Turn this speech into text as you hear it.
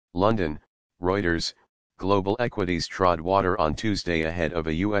London, Reuters, global equities trod water on Tuesday ahead of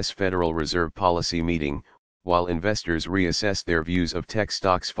a U.S. Federal Reserve policy meeting, while investors reassess their views of tech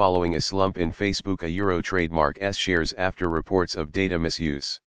stocks following a slump in Facebook Euro trademark S shares after reports of data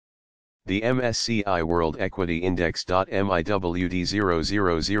misuse. The MSCI World Equity Index MIWD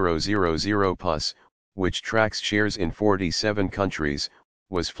 00000 PUS, which tracks shares in 47 countries,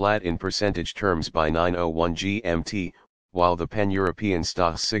 was flat in percentage terms by 9:01 GMT, while the Pan-European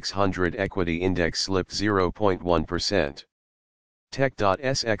STOXX 600 Equity Index slipped 0.1%.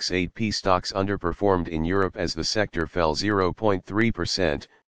 Tech.SX8P stocks underperformed in Europe as the sector fell 0.3%,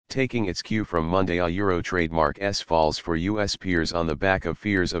 taking its cue from Monday. A Euro trademark S falls for U.S. peers on the back of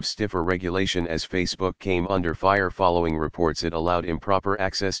fears of stiffer regulation as Facebook came under fire following reports it allowed improper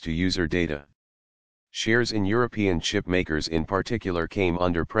access to user data. Shares in European chip makers in particular came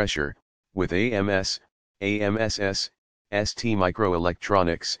under pressure, with AMS, AMSS,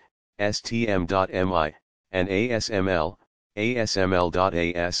 STMicroelectronics, STM.MI, and ASML,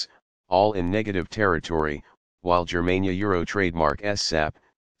 ASML.AS, all in negative territory, while Germania Euro trademark S SAP,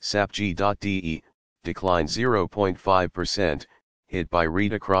 SAPG.DE, declined 0.5%, hit by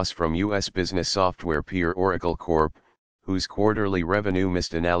read across from U.S. business software peer Oracle Corp., whose quarterly revenue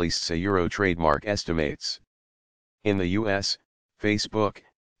missed analysts' Euro trademark estimates. In the U.S., Facebook,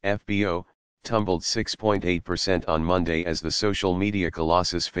 FBO, tumbled 6.8% on Monday as the social media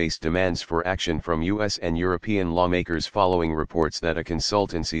colossus faced demands for action from U.S. and European lawmakers following reports that a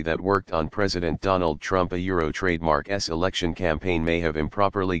consultancy that worked on President Donald Trump's Euro trademark S election campaign may have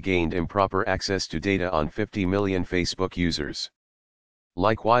improperly gained improper access to data on 50 million Facebook users.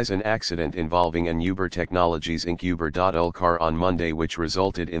 Likewise, an accident involving an Uber Technologies Inc. Uber.ul car on Monday, which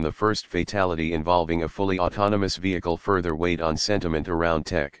resulted in the first fatality involving a fully autonomous vehicle, further weighed on sentiment around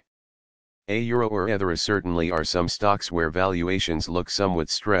tech. Euro or Ether certainly are some stocks where valuations look somewhat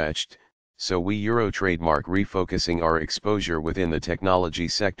stretched, so we Euro trademark refocusing our exposure within the technology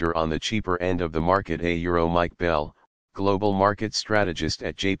sector on the cheaper end of the market. Euro Mike Bell, global market strategist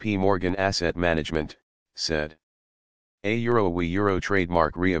at JP Morgan Asset Management, said. We Euro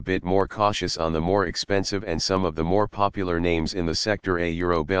trademark a bit more cautious on the more expensive and some of the more popular names in the sector.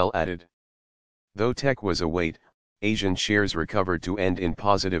 Euro Bell added. Though tech was a weight, Asian shares recovered to end in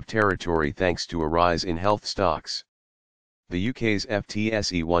positive territory thanks to a rise in health stocks. The UK's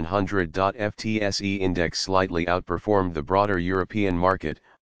FTSE 100. FTSE index slightly outperformed the broader European market,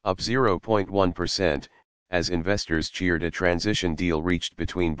 up 0.1%, as investors cheered a transition deal reached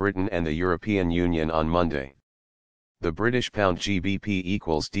between Britain and the European Union on Monday. The British pound GBP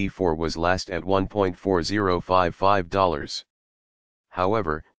equals D4 was last at $1.4055.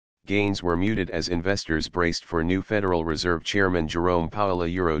 However, gains were muted as investors braced for new Federal Reserve Chairman Jerome Powell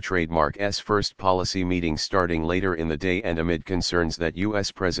Euro trademark S first policy meeting starting later in the day, and amid concerns that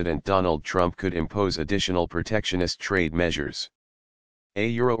U.S. President Donald Trump could impose additional protectionist trade measures.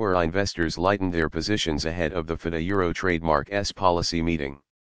 Euro investors lightened their positions ahead of the Fed Euro trademark S policy meeting.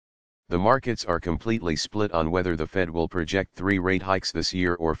 The markets are completely split on whether the Fed will project 3 rate hikes this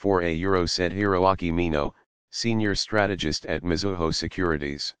year or 4. Euro said Hiroaki Mino, senior strategist at Mizuho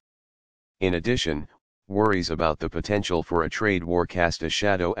Securities. In addition, worries about the potential for a trade war cast a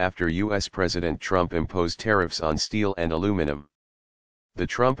shadow after U.S. President Trump imposed tariffs on steel and aluminum. The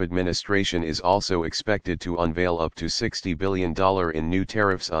Trump administration is also expected to unveil up to $60 billion in new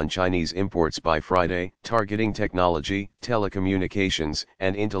tariffs on Chinese imports by Friday, targeting technology, telecommunications,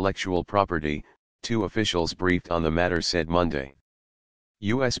 and intellectual property, 2 officials briefed on the matter said Monday.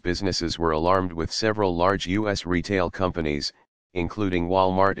 U.S. businesses were alarmed with several large U.S. retail companies, including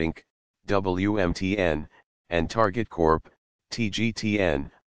Walmart Inc., WMTN, and Target Corp., TGTN,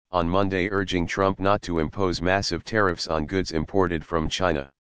 on Monday urging Trump not to impose massive tariffs on goods imported from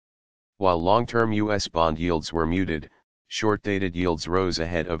China. While long-term U.S. bond yields were muted, short-dated yields rose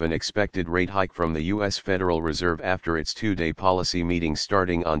ahead of an expected rate hike from the U.S. Federal Reserve after its 2-day policy meeting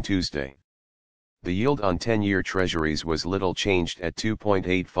starting on Tuesday. The yield on 10-year Treasuries was little changed at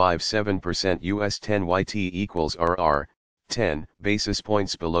 2.857%. U.S. 10 YT equals RR, 10 basis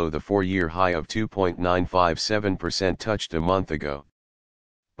points below the 4-year high of 2.957% touched a month ago.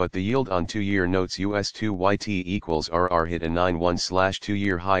 But the yield on 2-year notes US 2 YT equals RR hit a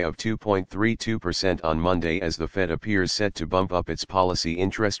 9.1/2-year high of 2.32% on Monday as the Fed appears set to bump up its policy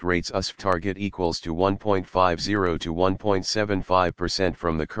interest rates USF target equals to 1.50 to 1.75%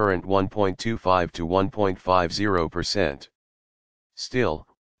 from the current 1.25 to 1.50%. Still,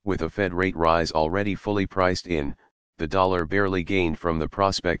 with a Fed rate rise already fully priced in, the dollar barely gained from the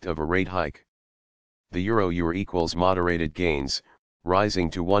prospect of a rate hike. The euro equals moderated gains, rising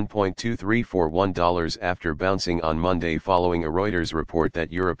to $1.2341 after bouncing on Monday following a Reuters report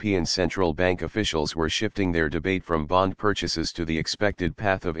that European Central Bank officials were shifting their debate from bond purchases to the expected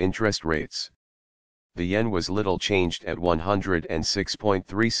path of interest rates. The yen was little changed at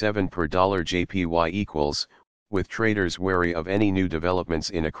 106.37 per dollar JPY equals, with traders wary of any new developments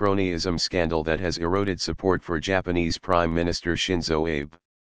in a cronyism scandal that has eroded support for Japanese Prime Minister Shinzo Abe.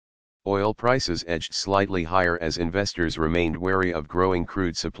 Oil prices edged slightly higher as investors remained wary of growing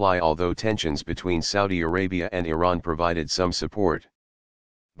crude supply, although tensions between Saudi Arabia and Iran provided some support.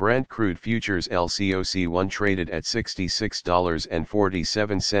 Brent crude futures LCOC1 traded at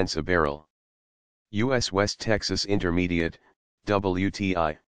 $66.47 a barrel. U.S. West Texas Intermediate,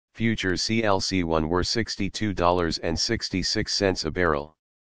 WTI, futures CLC1 were $62.66 a barrel.